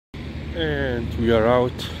And we are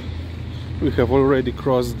out. We have already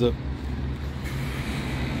crossed the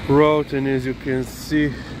road, and as you can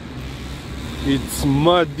see, it's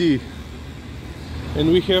muddy,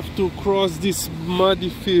 and we have to cross this muddy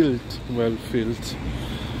field,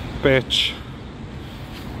 patch,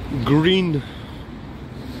 green,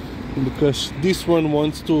 because this one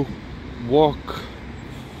wants to walk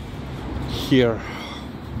here.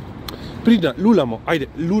 Prida, lulamo, ajde,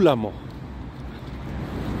 lulamo.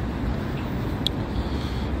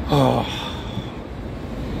 Oh,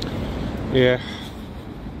 yeah.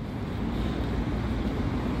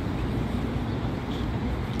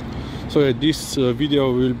 So yeah, this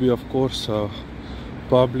video will be, of course,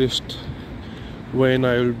 published when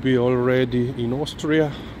I will be already in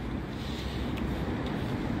Austria.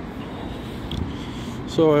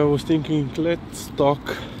 So I was thinking, let's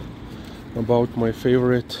talk about my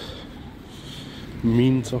favorite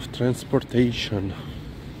means of transportation.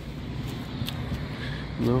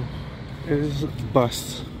 No, is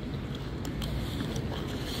bus.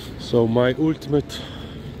 So my ultimate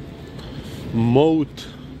mode,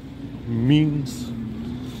 means,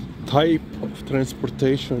 type of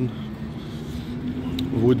transportation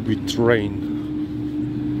would be train.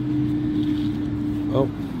 Oh,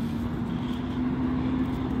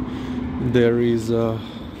 there is a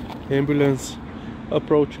ambulance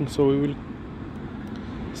approaching, so we will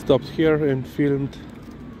stop here and film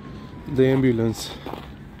the ambulance.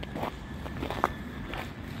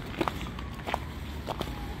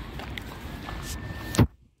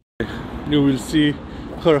 You will see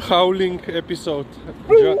her howling episode,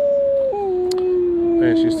 and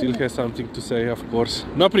she still has something to say, of course.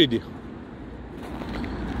 Napridi.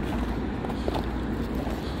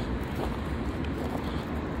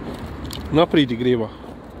 Napridi, greva.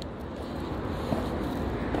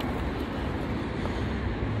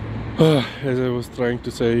 As I was trying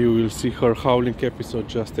to say, you will see her howling episode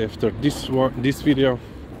just after this video.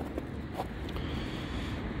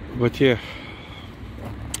 But yeah,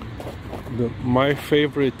 my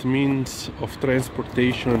favorite means of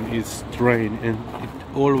transportation is train, and it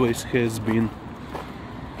always has been.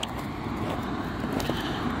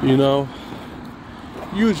 You know,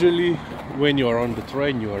 usually when you are on the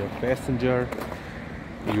train, you are a passenger.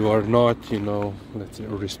 You are not, you know, let's say,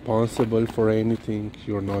 responsible for anything.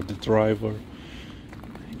 You're not the driver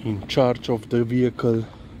in charge of the vehicle,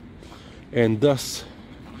 and thus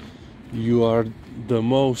you are the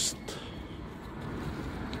most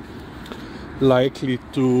likely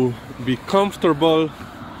to be comfortable,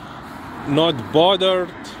 not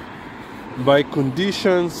bothered by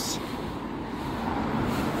conditions,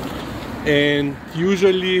 and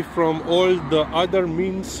usually from all the other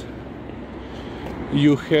means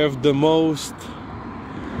you have the most,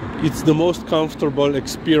 it's the most comfortable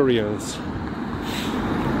experience.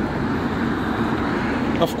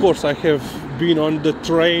 Of course, I have been on the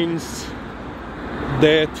trains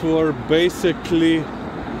that were basically,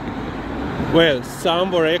 well,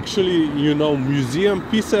 some were actually, you know, museum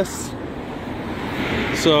pieces.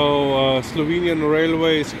 So Slovenian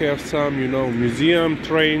railways have some, you know, museum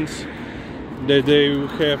trains that they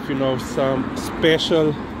have, you know, some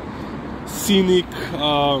special scenic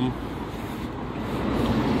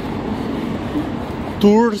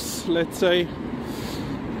tours, let's say.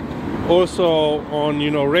 Also on,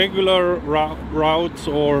 you know, regular routes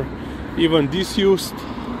or even disused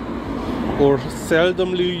or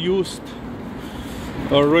seldomly used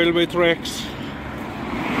railway tracks.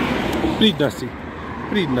 Pridna si,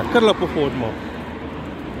 pridna, kar lepo hodimo.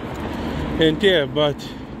 And yeah, but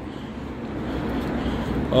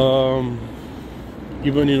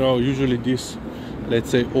even, you know, usually these, let's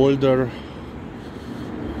say, older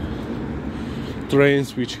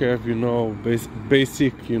trains which have, you know,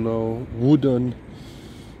 basic, you know, wooden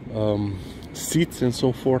seats and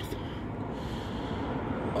so forth,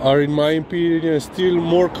 are, in my opinion, still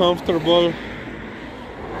more comfortable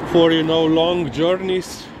for, you know, long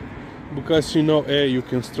journeys, because, you know, A, you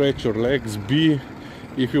can stretch your legs, B,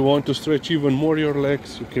 if you want to stretch even more your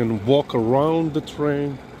legs, you can walk around the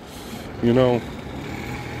train, you know.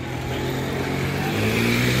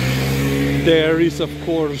 There is, of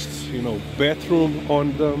course, you know, bathroom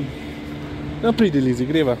on them. Napridi, Lizzy,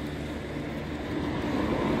 greva.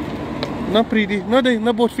 Napridi, no daj,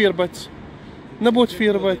 ne bo odfirbac. Ne bo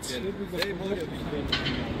odfirbac.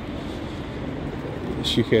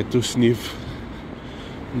 She had to sniff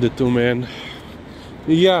the two men.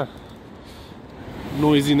 Yeah,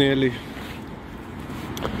 noisy Nelly.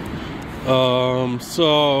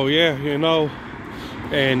 So yeah, you know,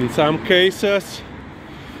 and in some cases,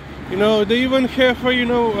 you know, they even have a, you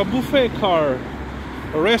know, a buffet car,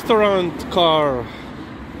 a restaurant car,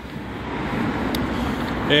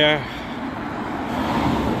 Yeah,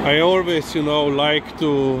 I always, you know, like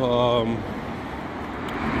to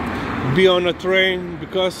be on a train,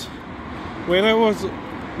 because when I was,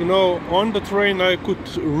 you know, on the train I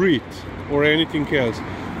could read or anything else,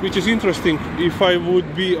 which is interesting. If I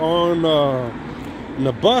would be on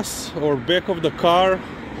a bus or back of the car,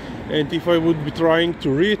 and if I would be trying to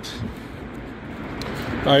read,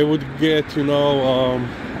 I would get, you know,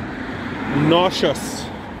 nauseous,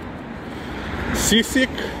 seasick,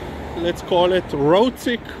 let's call it, road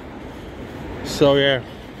sick. So yeah.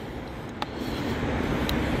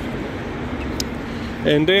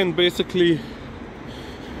 And then basically,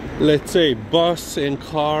 let's say bus and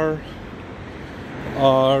car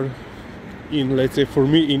are in, let's say for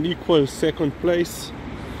me, in equal second place.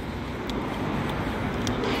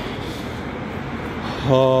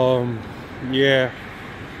 Yeah,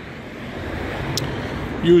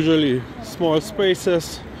 usually small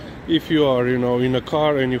spaces. If you are, you know, in a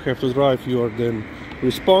car and you have to drive, you are then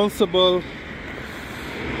responsible.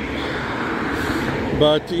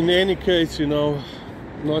 But in any case, you know,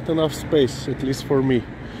 not enough space, at least for me,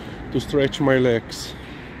 to stretch my legs.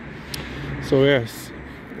 So yes,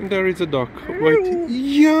 there is a duck. Wait,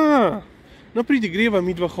 yeah, no pridi greva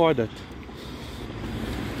mi dva hodat.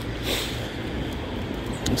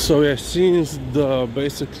 So yeah, since the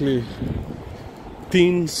basically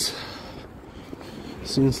teens,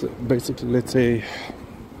 since basically, let's say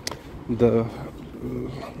the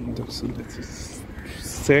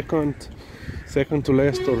second to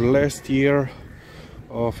last or last year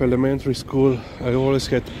of elementary school, I always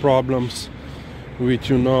had problems with,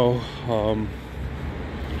 you know,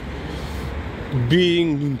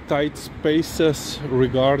 being in tight spaces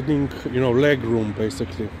regarding, you know, leg room,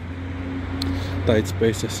 basically tight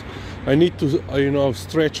spaces. I need to, you know,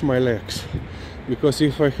 stretch my legs, because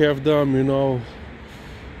if I have them, you know,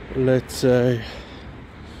 let's say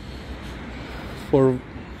for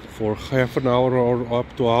half an hour or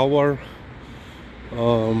up to hour,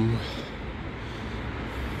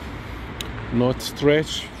 not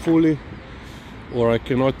stretch fully, or I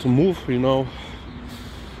cannot move, you know,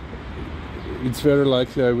 it's very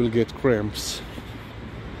likely I will get cramps,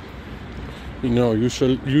 you know,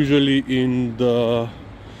 usually in the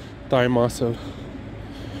thigh muscle.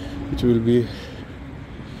 It will be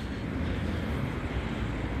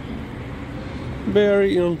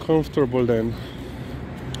very uncomfortable then.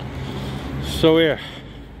 So yeah,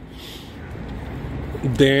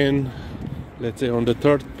 then let's say on the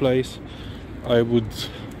third place, I would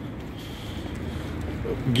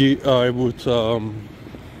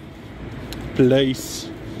place,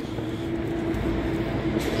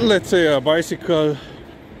 let's say, a bicycle.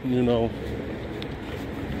 You know,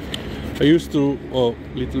 I used to, oh,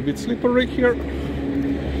 little bit slippery here.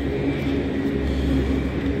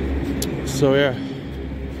 So yeah,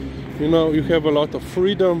 you know, you have a lot of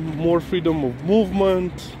freedom, more freedom of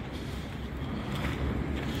movement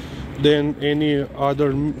than any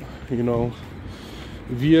other, you know,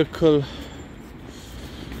 vehicle,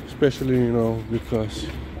 especially, you know, because,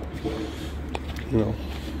 you know,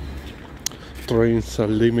 trains are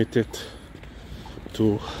limited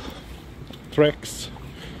to tracks,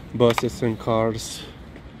 buses and cars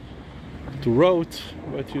to road.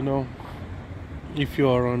 But you know, if you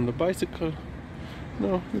are on the bicycle,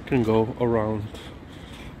 no, you can go around.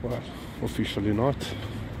 Well, officially not,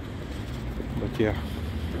 but yeah.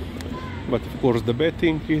 But of course the bad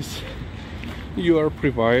thing is you are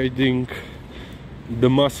providing the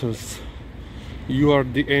muscles, you are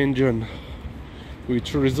the engine,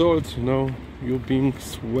 which results, you know, you being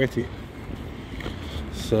sweaty,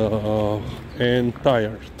 so and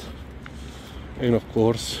tired. And of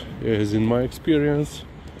course, as in my experience,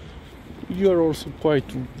 you are also quite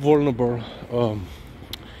vulnerable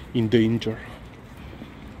in danger,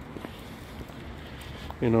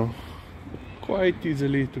 you know, quite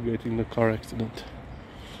easily to get in a car accident.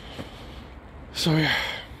 So yeah,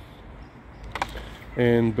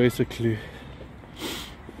 and basically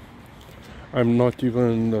I'm not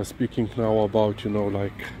even speaking now about, you know,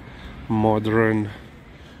 like modern,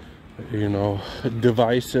 you know,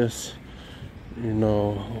 devices, you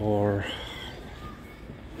know, or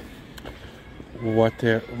what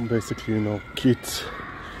basically, you know, kids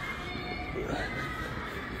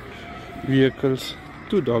vehicles.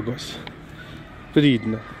 Two doggos.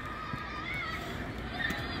 Pridna.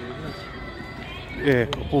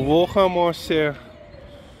 Ecco, povojamo se.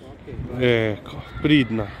 Ecco,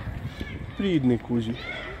 pridna. Pridni kuži.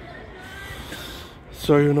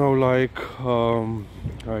 So, you know, like,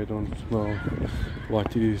 I don't know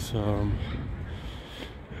what is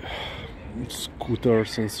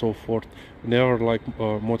scooters and so forth. Never like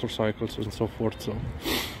motorcycles and so forth. So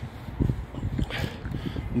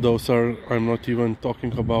those are, I'm not even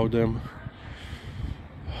talking about them,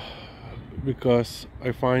 because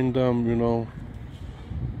I find them, you know,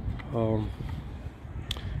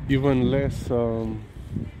 even less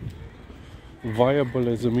viable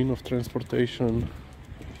as a mean of transportation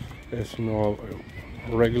as, you know,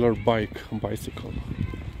 a regular bicycle.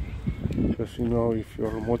 Because, you know, if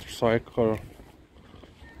you're a motorcycle,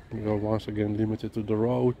 you're once again limited to the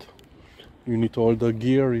road. You need all the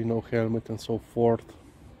gear, you know, helmet and so forth.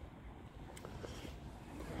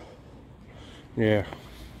 Yeah.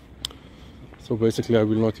 So basically I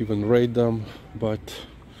will not even rate them, but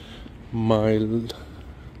my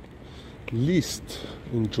least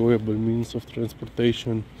enjoyable means of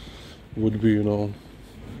transportation would be, you know,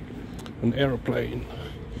 an airplane.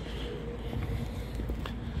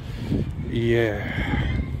 Yeah,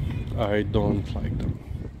 I don't like them.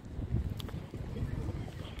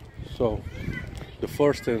 So the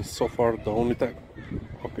first and so far the only time,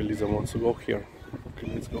 okay, Lisa wants to go here,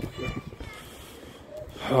 okay, let's go here,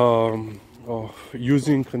 of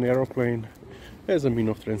using an airplane as a mean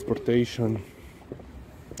of transportation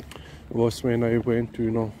was when I went to,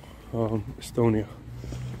 you know, Estonia.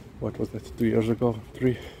 What was that, 2 years ago,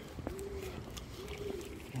 3?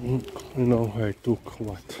 You know, I took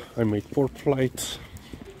what? I made 4 flights.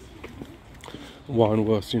 One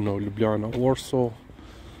was, you know, Ljubljana, Warsaw,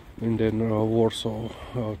 and then Warsaw,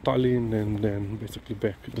 Tallinn, and then basically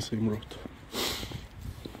back the same route.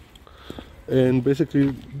 And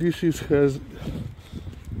basically this has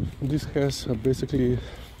basically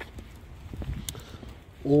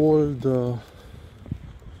all the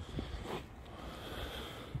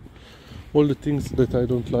things that I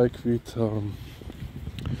don't like with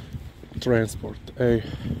transport. A,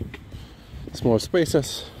 small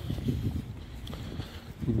spaces.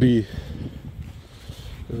 B,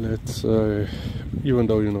 let's even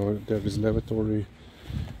though, you know, there is lavatory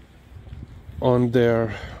on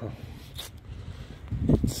there,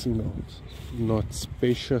 it's, you know, not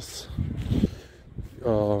spacious.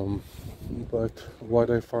 But what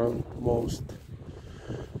I found most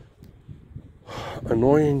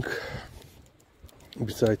annoying,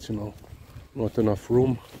 besides, you know, not enough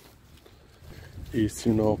room, is,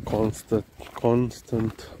 you know,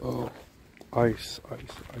 constant ice,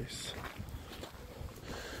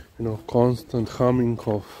 you know, constant humming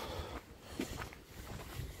of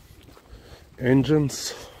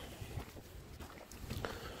engines.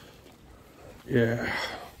 Yeah.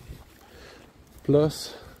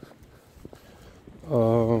 Plus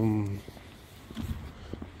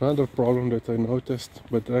another problem that I noticed,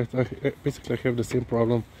 but I basically have the same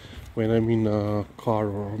problem when I'm in a car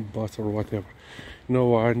or a bus or whatever. You know,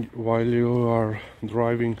 while you are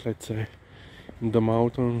driving, let's say, in the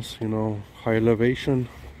mountains, you know, high elevation,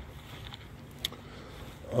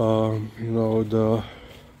 you know,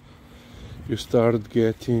 you start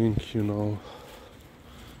getting, you know,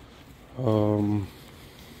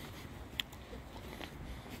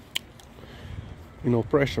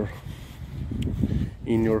 pressure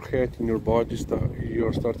in your head, in your body.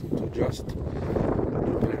 You're starting to adjust to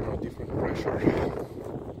the, you know, different pressure.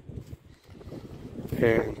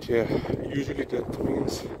 And yeah, usually that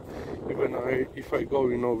means even if I go,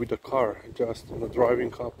 you know, with a car, just, you know,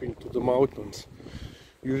 driving up into the mountains,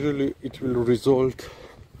 usually it will result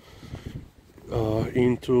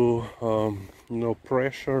into you know,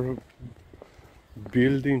 pressure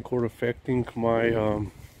building or affecting my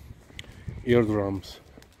eardrums.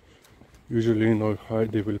 Usually, you know,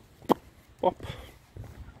 they will pop,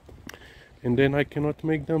 and then I cannot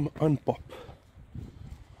make them unpop.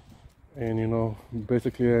 And, you know,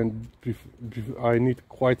 basically, I need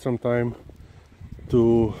quite some time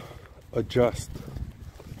to adjust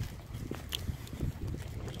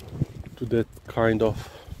to that kind of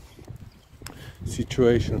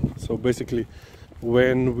situation. So basically,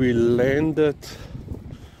 when we landed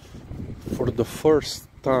for the first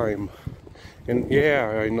time, and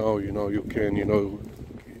yeah, I know, you know, you can, you know,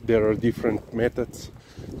 there are different methods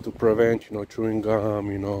to prevent, you know, chewing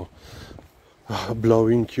gum, you know,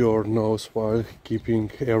 blowing your nose while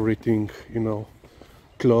keeping everything, you know,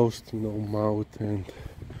 closed, you know, mouth and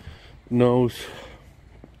nose,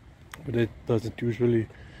 but it doesn't usually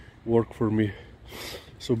work for me.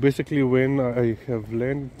 So basically, when I have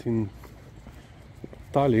landed in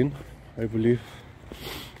Tallinn, I believe,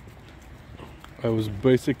 I was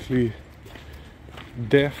basically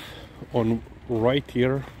deaf on right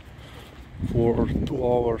ear for 2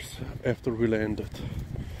 hours after we landed.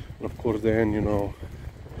 And of course then, you know,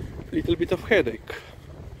 a little bit of headache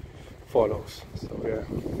follows. So yeah,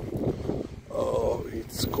 Oh,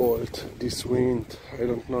 it's cold, this wind. I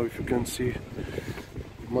don't know if you can see,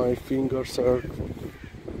 my fingers are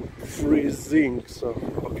freezing. So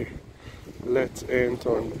okay, let's end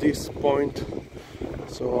on this point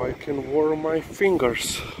so I can warm my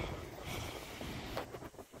fingers.